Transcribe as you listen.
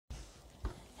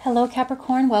Hello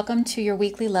Capricorn, welcome to your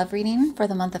weekly love reading for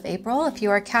the month of April. If you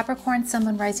are Capricorn, Sun,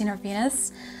 Moon, Rising, or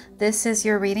Venus, this is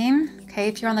your reading. Okay,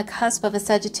 if you're on the cusp of a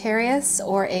Sagittarius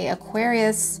or a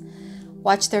Aquarius,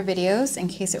 watch their videos in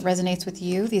case it resonates with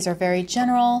you. These are very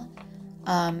general.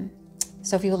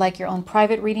 So if you would like your own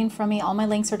private reading from me, all my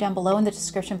links are down below in the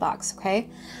description box, okay?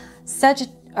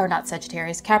 Not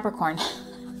Sagittarius, Capricorn.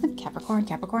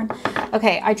 Capricorn.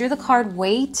 Okay, I drew the card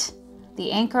Weight,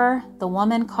 the Anchor, the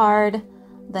Woman card,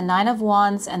 the Nine of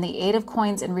Wands, and the Eight of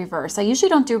Coins in reverse. I usually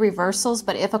don't do reversals,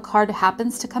 but if a card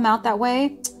happens to come out that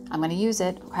way, I'm going to use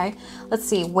it, okay? Let's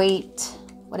see, Weight,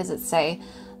 what does it say?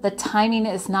 The timing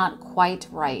is not quite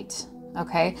right,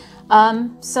 okay?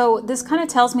 So this kind of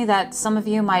tells me that some of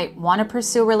you might want to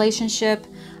pursue a relationship,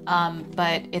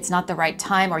 but it's not the right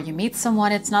time, or you meet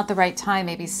someone, it's not the right time.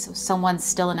 Maybe someone's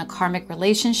still in a karmic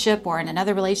relationship or in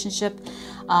another relationship,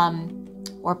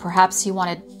 or perhaps you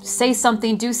want to say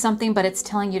something, do something, but it's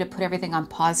telling you to put everything on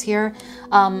pause here.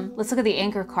 Let's look at the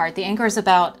Anchor card. The Anchor is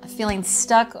about feeling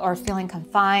stuck or feeling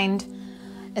confined,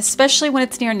 especially when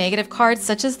it's near negative cards,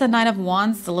 such as the Nine of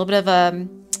Wands, a little bit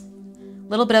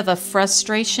of a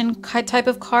frustration type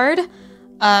of card.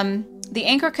 The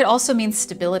Anchor could also mean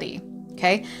stability,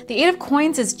 okay? The Eight of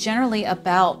Coins is generally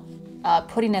about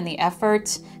putting in the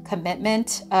effort,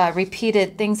 commitment,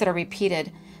 repeated things that are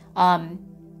repeated,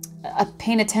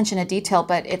 paying attention to detail,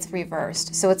 but it's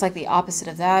reversed. So it's like the opposite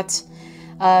of that.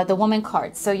 The Woman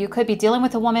card. So you could be dealing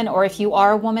with a woman, or if you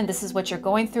are a woman, this is what you're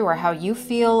going through or how you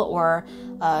feel, or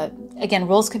again,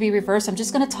 roles could be reversed. I'm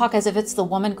just going to talk as if it's the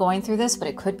woman going through this, but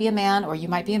it could be a man, or you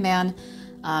might be a man.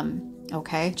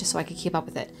 Okay, just so I could keep up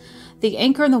with it. The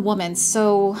Anchor and the Woman.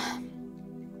 So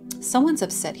someone's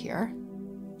upset here.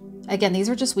 Again, these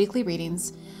are just weekly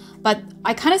readings, but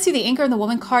I kind of see the Anchor and the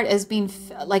Woman card as being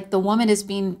like the woman is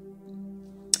being,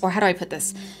 or how do I put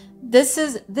this?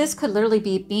 This could literally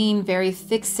be being very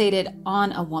fixated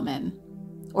on a woman,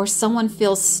 or someone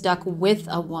feels stuck with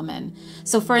a woman.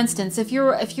 So for instance, if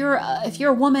you're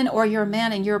a woman or you're a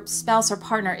man and your spouse or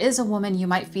partner is a woman, you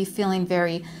might be feeling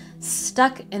very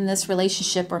stuck in this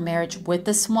relationship or marriage with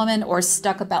this woman, or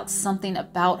stuck about something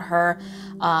about her,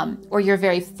 or you're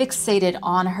very fixated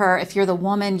on her. If you're the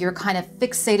woman, you're kind of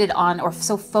fixated on or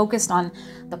so focused on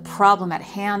the problem at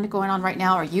hand going on right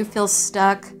now, or you feel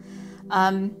stuck.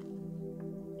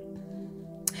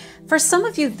 For some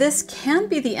of you, this can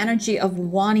be the energy of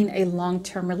wanting a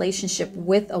long-term relationship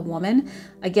with a woman.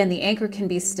 Again, the Anchor can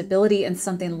be stability and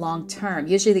something long-term.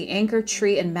 Usually the Anchor,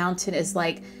 tree, and mountain is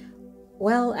like,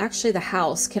 well, actually the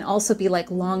House can also be like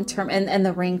long-term, and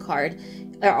the Ring card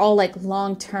are all like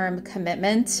long-term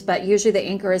commitment, but usually the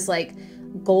Anchor is like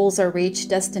goals are reached,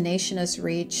 destination is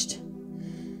reached.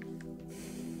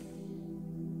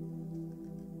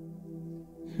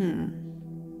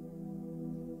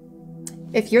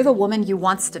 If you're the woman, you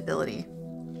want stability,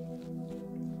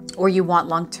 or you want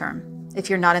long-term. If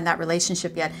you're not in that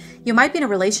relationship yet, you might be in a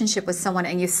relationship with someone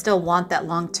and you still want that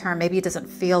long-term. Maybe it doesn't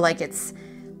feel like it's,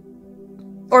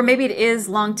 or maybe it is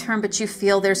long-term, but you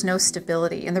feel there's no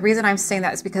stability. And the reason I'm saying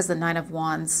that is because the Nine of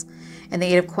Wands and the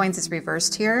Eight of Coins is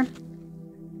reversed here.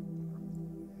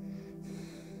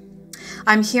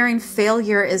 I'm hearing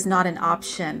failure is not an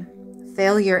option.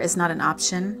 Failure is not an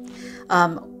option.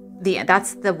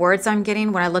 That's the words I'm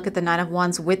getting when I look at the Nine of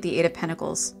Wands with the Eight of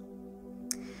Pentacles.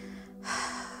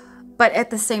 But at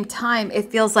the same time,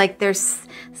 it feels like it's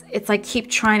like keep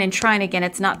trying and trying again.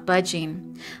 It's not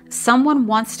budging. Someone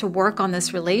wants to work on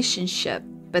this relationship,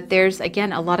 but there's,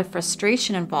 again, a lot of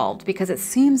frustration involved because it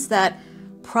seems that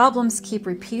problems keep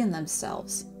repeating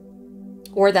themselves,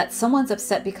 or that someone's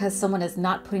upset because someone is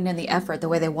not putting in the effort the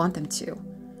way they want them to.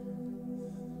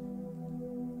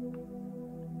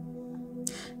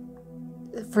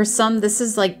 For some, this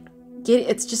is like,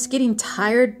 it's just getting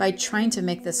tired by trying to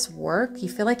make this work. You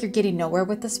feel like you're getting nowhere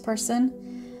with this person.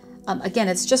 Again,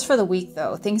 it's just for the week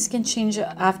though. Things can change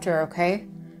after, okay?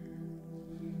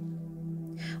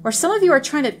 Or some of you are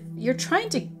trying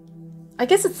to, I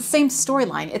guess it's the same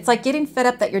storyline. It's like getting fed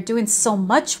up that you're doing so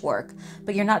much work,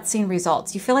 but you're not seeing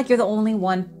results. You feel like you're the only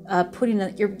one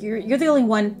you're the only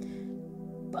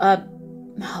one,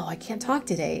 oh, I can't talk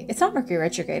today. It's not Mercury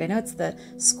retrograde. I know it's the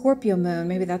Scorpio moon.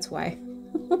 Maybe that's why.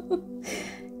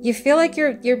 You feel like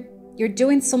you're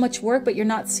doing so much work, but you're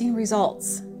not seeing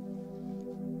results.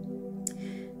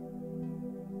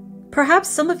 Perhaps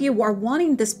some of you are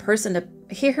wanting this person to,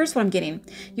 here's what I'm getting.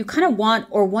 You kind of want,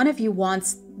 or one of you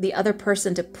wants the other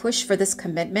person to push for this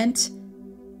commitment,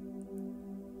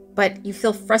 but you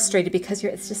feel frustrated because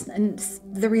it's just, and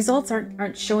the results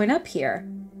aren't showing up here.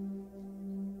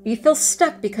 you feel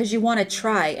stuck because you want to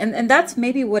try. And that's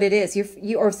maybe what it is.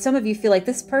 You or some of you feel like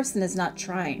this person is not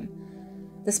trying.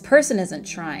 This person isn't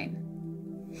trying.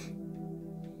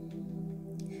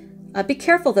 Be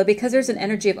careful though, because there's an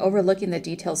energy of overlooking the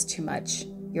details too much.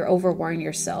 You're overworrying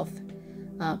yourself.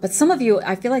 But some of you,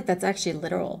 I feel like that's actually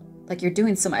literal. Like you're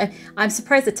doing some, I'm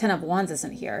surprised the 10 of Wands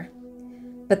isn't here.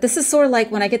 But this is sort of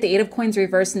like when I get the 8 of Coins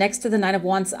reversed next to the 9 of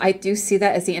Wands, I do see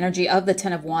that as the energy of the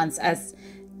 10 of Wands as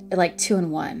like 2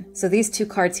 and 1. So these two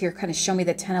cards here kind of show me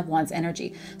the 10 of Wands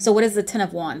energy. So what is the 10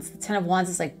 of Wands? The 10 of Wands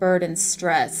is like burden,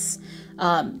 stress,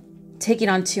 taking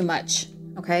on too much,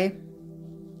 okay?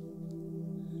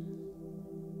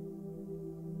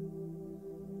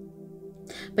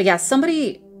 But yeah,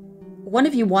 one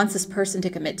of you wants this person to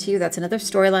commit to you. That's another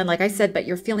storyline, like I said, but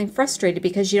you're feeling frustrated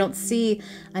because you don't see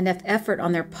enough effort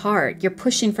on their part. You're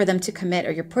pushing for them to commit,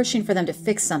 or you're pushing for them to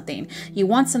fix something. You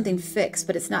want something fixed,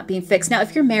 but it's not being fixed. Now,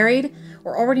 if you're married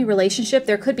or already in a relationship,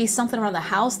 there could be something around the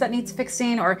house that needs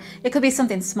fixing, or it could be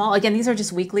something small. Again, these are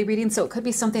just weekly readings, so it could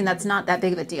be something that's not that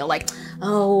big of a deal. Like,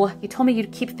 oh, you told me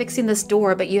you'd keep fixing this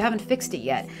door, but you haven't fixed it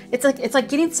yet. It's like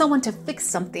getting someone to fix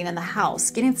something in the house,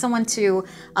 getting someone to,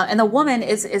 and the woman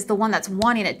is the one that's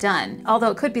wanting it done.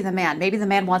 Although it could be the man. Maybe the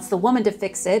man wants the woman to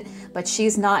fix it, but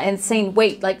she's not, and saying,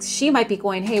 wait, like she might be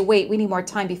going, hey, wait, we need more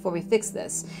time before we fix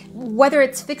this. Whether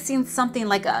it's fixing something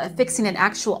like fixing an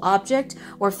actual object,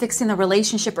 or fixing the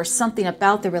relationship, or something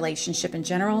about the relationship in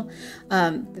general,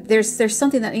 there's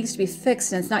something that needs to be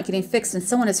fixed and it's not getting fixed, and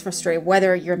someone is frustrated,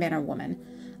 whether you're a man or a woman.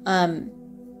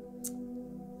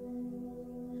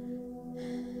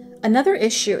 Another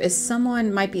issue is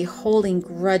someone might be holding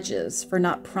grudges for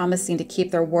not promising to keep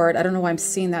their word. I don't know why I'm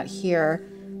seeing that here,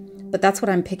 but that's what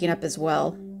I'm picking up as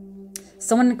well.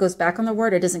 Someone goes back on their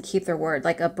word or doesn't keep their word,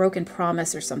 like a broken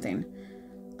promise or something.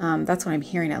 That's what I'm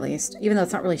hearing, at least, even though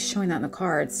it's not really showing that in the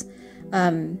cards.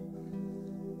 I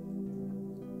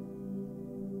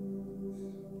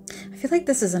feel like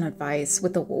this is an advice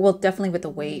with the, well, definitely with the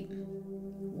wait.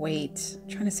 I'm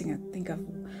trying to think of,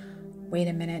 wait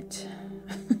a minute.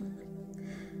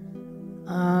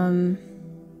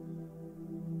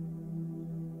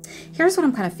 Here's what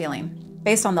I'm kind of feeling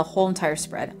based on the whole entire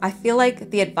spread. I feel like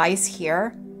the advice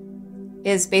here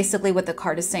is basically what the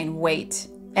card is saying, wait.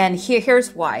 And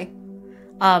here's why.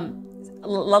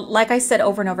 Like I said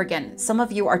over and over again, some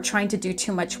of you are trying to do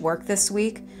too much work this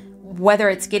week, whether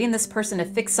it's getting this person to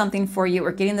fix something for you,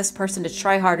 or getting this person to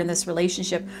try hard in this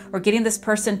relationship, or getting this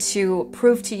person to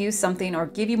prove to you something, or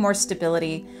give you more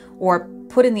stability, or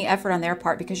put in the effort on their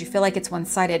part because you feel like it's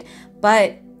one-sided.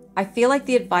 But I feel like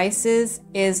the advice is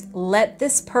let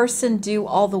this person do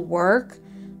all the work.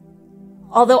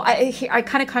 Although I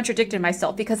kind of contradicted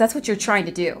myself, because that's what you're trying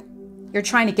to do. You're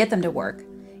trying to get them to work.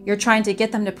 You're trying to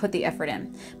get them to put the effort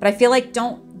in. But I feel like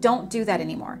don't do that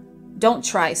anymore. Don't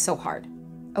try so hard.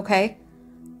 Okay?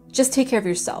 Just take care of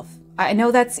yourself. I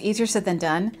know that's easier said than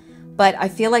done, but I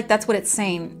feel like that's what it's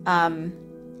saying.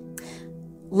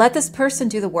 Let this person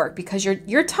do the work, because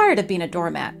you're tired of being a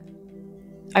doormat.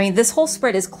 I mean, this whole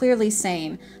spread is clearly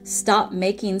saying, stop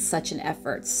making such an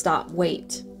effort. Stop,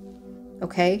 wait.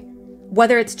 Okay?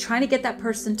 Whether it's trying to get that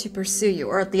person to pursue you,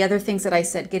 or the other things that I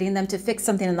said, getting them to fix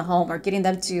something in the home, or getting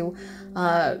them to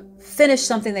finish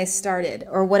something they started,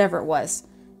 or whatever it was.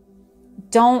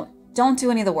 Don't do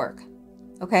any of the work.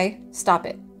 Okay? Stop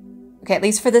it. Okay, at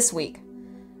least for this week.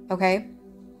 Okay?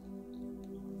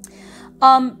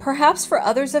 Perhaps for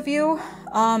others of you,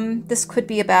 this could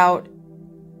be about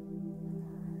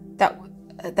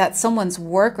that someone's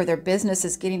work or their business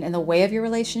is getting in the way of your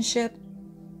relationship.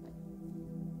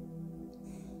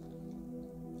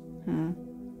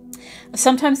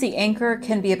 Sometimes the anchor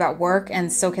can be about work,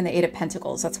 and so can the 8 of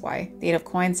Pentacles. That's why the 8 of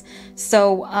Coins.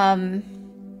 So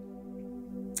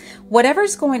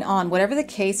whatever's going on, whatever the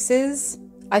case is,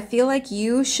 I feel like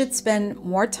you should spend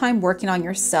more time working on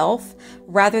yourself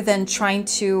rather than trying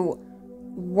to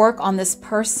work on this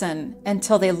person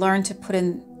until they learn to put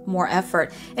in more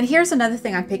effort. And here's another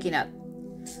thing I'm picking up.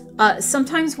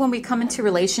 Sometimes when we come into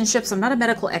relationships, I'm not a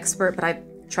medical expert,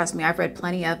 but trust me, I've read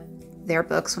plenty of their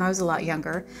books when I was a lot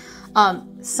younger.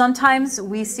 Sometimes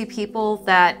we see people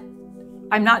that,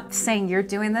 I'm not saying you're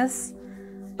doing this,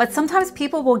 but sometimes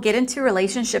people will get into a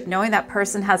relationship knowing that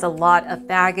person has a lot of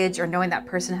baggage, or knowing that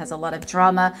person has a lot of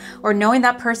drama, or knowing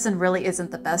that person really isn't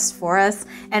the best for us.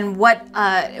 And what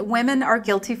women are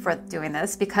guilty for doing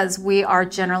this, because we are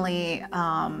generally,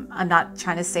 I'm not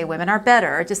trying to say women are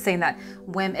better, just saying that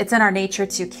it's in our nature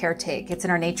to caretake. It's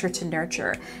in our nature to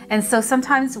nurture. And so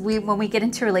sometimes when we get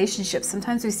into relationships,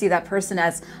 sometimes we see that person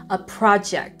as a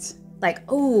project. Like,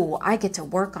 oh, I get to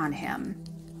work on him.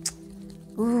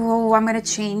 Ooh, I'm going to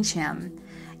change him.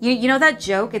 You know that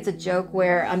joke? It's a joke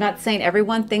where, I'm not saying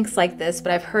everyone thinks like this,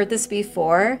 but I've heard this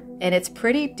before, and it's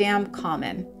pretty damn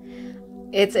common.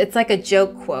 It's like a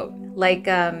joke quote. Like,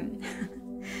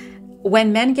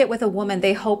 when men get with a woman,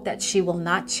 they hope that she will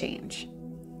not change.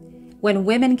 When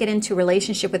women get into a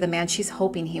relationship with a man, she's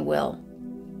hoping he will.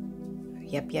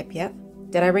 Yep.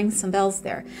 Did I ring some bells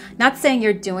there? Not saying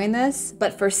you're doing this,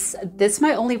 but this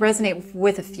might only resonate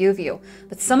with a few of you.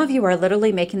 But some of you are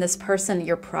literally making this person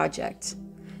your project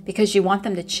because you want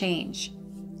them to change.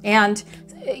 And,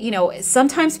 you know,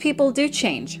 sometimes people do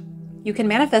change. You can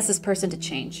manifest this person to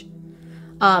change.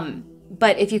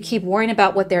 But if you keep worrying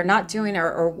about what they're not doing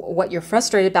or what you're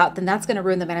frustrated about, then that's going to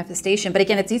ruin the manifestation. But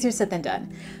again, it's easier said than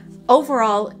done.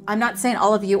 Overall, I'm not saying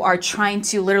all of you are trying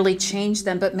to literally change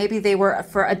them, but maybe they were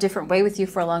for a different way with you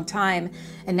for a long time,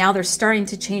 and now they're starting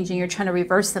to change, and you're trying to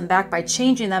reverse them back by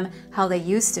changing them how they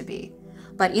used to be.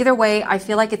 But either way, I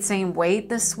feel like it's saying wait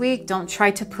this week. Don't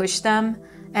try to push them.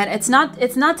 And it's not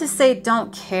to say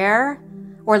don't care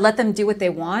or let them do what they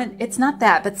want. It's not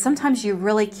that, but sometimes you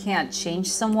really can't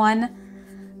change someone,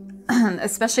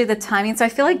 especially the timing. So I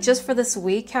feel like just for this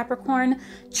week, Capricorn,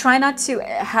 try not to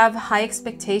have high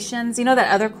expectations. You know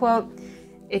that other quote,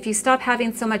 if you stop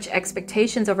having so much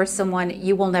expectations over someone,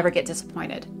 you will never get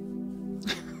disappointed.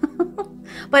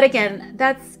 But again,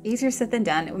 that's easier said than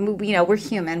done. You know, we're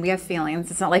human, we have feelings.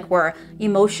 It's not like we're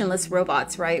emotionless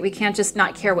robots, right? We can't just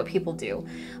not care what people do.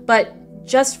 But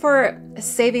just for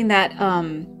saving that,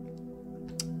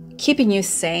 keeping you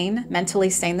sane, mentally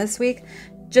sane this week,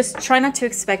 just try not to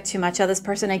expect too much of this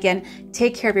person. Again,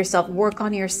 take care of yourself, work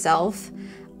on yourself.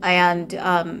 And,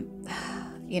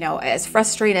 you know, as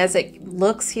frustrating as it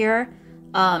looks here,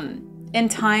 in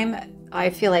time, I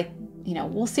feel like, you know,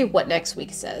 we'll see what next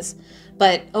week says.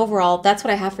 But overall, that's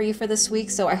what I have for you for this week.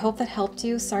 So I hope that helped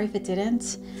you. Sorry if it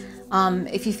didn't.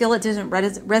 If you feel it didn't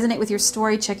resonate with your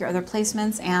story, check your other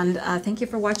placements. And thank you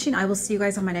for watching. I will see you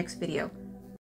guys on my next video.